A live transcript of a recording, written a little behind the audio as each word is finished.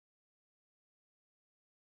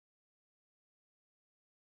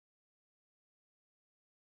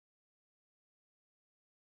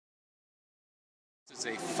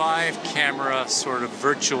It's a 5-camera sort of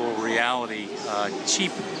virtual reality,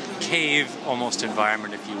 cheap cave almost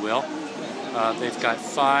environment, if you will. They've got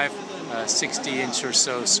 5 60-inch or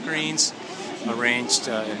so screens arranged,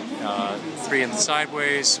 3 in the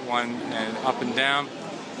sideways, 1 up and down.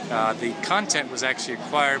 The content was actually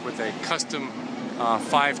acquired with a custom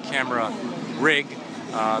 5-camera rig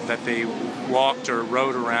that they walked or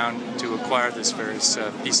rode around to acquire this various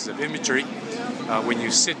pieces of imagery. When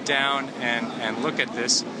you sit down and look at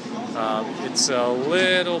this, it's a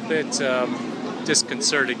little bit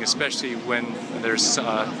disconcerting, especially when there's a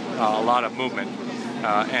lot of movement,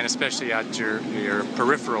 and especially at your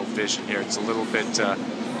peripheral vision here. It's a little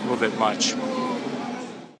bit much.